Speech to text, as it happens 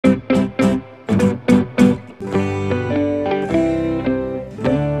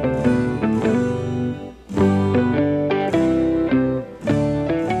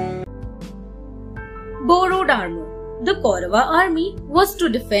army was to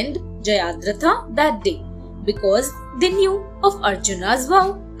defend Jayadratha that day because they knew of Arjuna's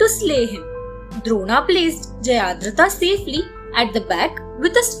vow to slay him. Drona placed Jayadratha safely at the back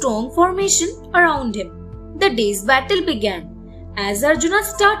with a strong formation around him. The day's battle began as Arjuna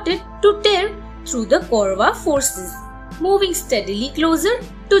started to tear through the Kaurava forces, moving steadily closer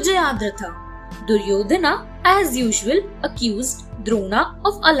to Jayadratha. Duryodhana, as usual, accused Drona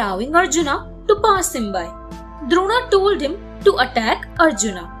of allowing Arjuna to pass him by. Drona told him to attack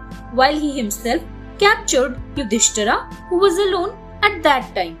Arjuna, while he himself captured Yudhishthira, who was alone at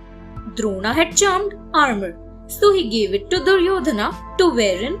that time. Drona had charmed armor, so he gave it to Duryodhana to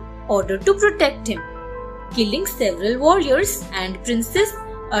wear in order to protect him. Killing several warriors and princes,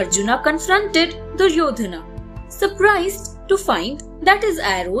 Arjuna confronted Duryodhana, surprised to find that his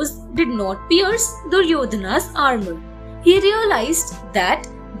arrows did not pierce Duryodhana's armor. He realized that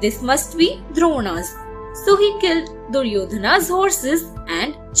this must be Drona's, so he killed Duryodhana's horses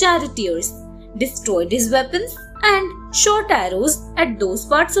and charioteers, destroyed his weapons and shot arrows at those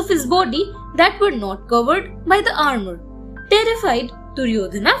parts of his body that were not covered by the armor. Terrified,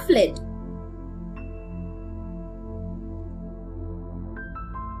 Duryodhana fled.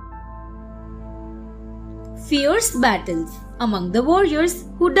 Fierce battles among the warriors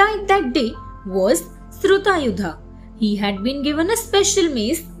who died that day was Srutayudha. He had been given a special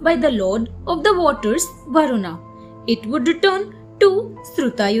mace by the Lord of the Waters, Varuna. It would return to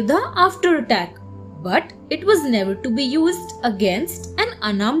Srutayudha after attack, but it was never to be used against an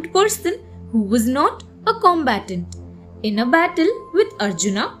unarmed person who was not a combatant. In a battle with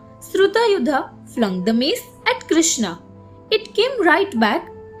Arjuna, Srutayudha flung the mace at Krishna. It came right back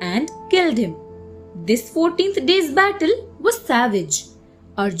and killed him. This 14th day's battle was savage.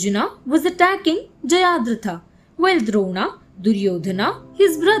 Arjuna was attacking Jayadratha, while Drona, Duryodhana,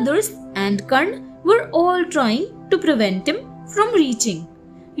 his brothers and Karna were all trying to prevent him from reaching.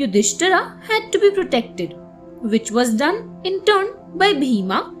 Yudhishthira had to be protected, which was done in turn by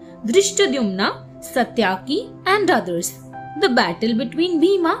Bhima, Drishtadyumna, Satyaki and others. The battle between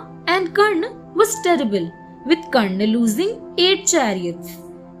Bhima and Karna was terrible, with Karna losing 8 chariots.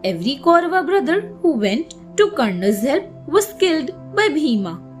 Every Kaurava brother who went to Karna's help was killed by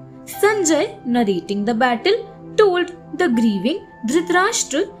Bhima. Sanjay, narrating the battle, told the grieving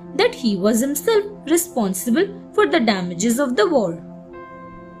Dhritarashtra that he was himself responsible for the damages of the war.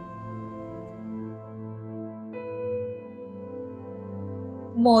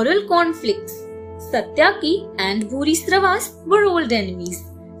 Moral conflicts. Satyaki and Bhurisravas were old enemies.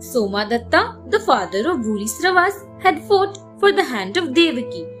 Somadatta, the father of Bhurisravas, had fought for the hand of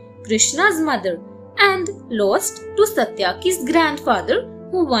Devaki, Krishna's mother, and lost to Satyaki's grandfather,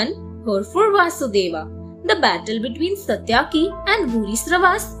 who won her for Vasudeva. The battle between Satyaki and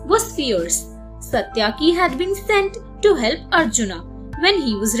Bhurisravas was fierce. Satyaki had been sent to help Arjuna when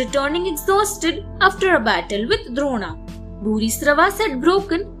he was returning exhausted after a battle with Drona. Bhurisravas had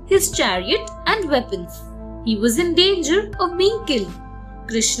broken his chariot and weapons. He was in danger of being killed.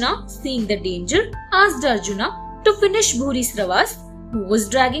 Krishna, seeing the danger, asked Arjuna to finish Bhurisravas, who was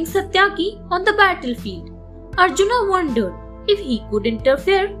dragging Satyaki on the battlefield. Arjuna wondered if he could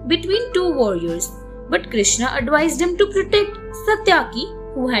interfere between two warriors, but Krishna advised him to protect Satyaki,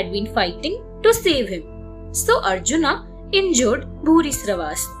 who had been fighting, to save him. So Arjuna injured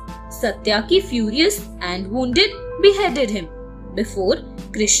Bhurisravas. Satyaki, furious and wounded, beheaded him before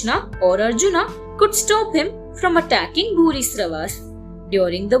Krishna or Arjuna could stop him from attacking Bhurisravas.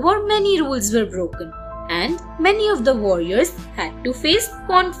 During the war, many rules were broken, and many of the warriors had to face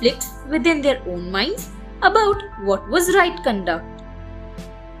conflicts within their own minds about what was right conduct.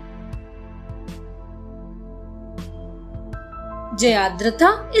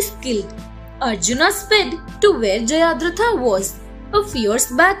 Jayadratha is killed. Arjuna sped to where Jayadratha was. A fierce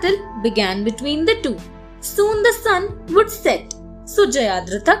battle began between the two. Soon the sun would set, so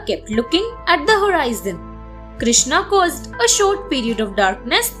Jayadratha kept looking at the horizon. Krishna caused a short period of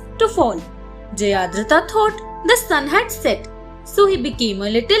darkness to fall. Jayadratha thought the sun had set, so he became a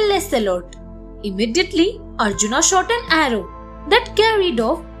little less alert. Immediately, Arjuna shot an arrow that carried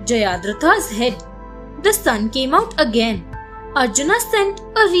off Jayadratha's head. The sun came out again. Arjuna sent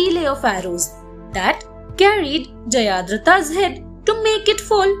a relay of arrows that carried Jayadratha's head to make it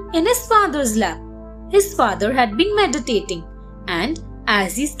fall in his father's lap. His father had been meditating, and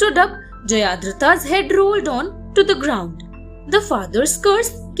as he stood up, Jayadratha's head rolled on to the ground. The father's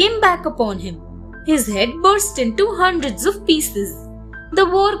curse came back upon him. His head burst into hundreds of pieces. The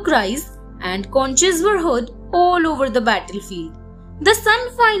war cries and conches were heard all over the battlefield. The sun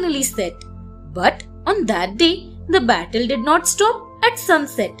finally set, but on that day, the battle did not stop at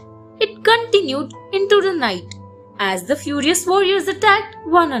sunset. It continued into the night. as the furious warriors attacked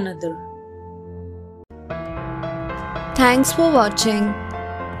one another. Thanks for watching.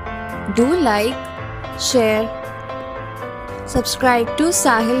 Do like, share, subscribe to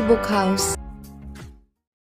Sahil Book House.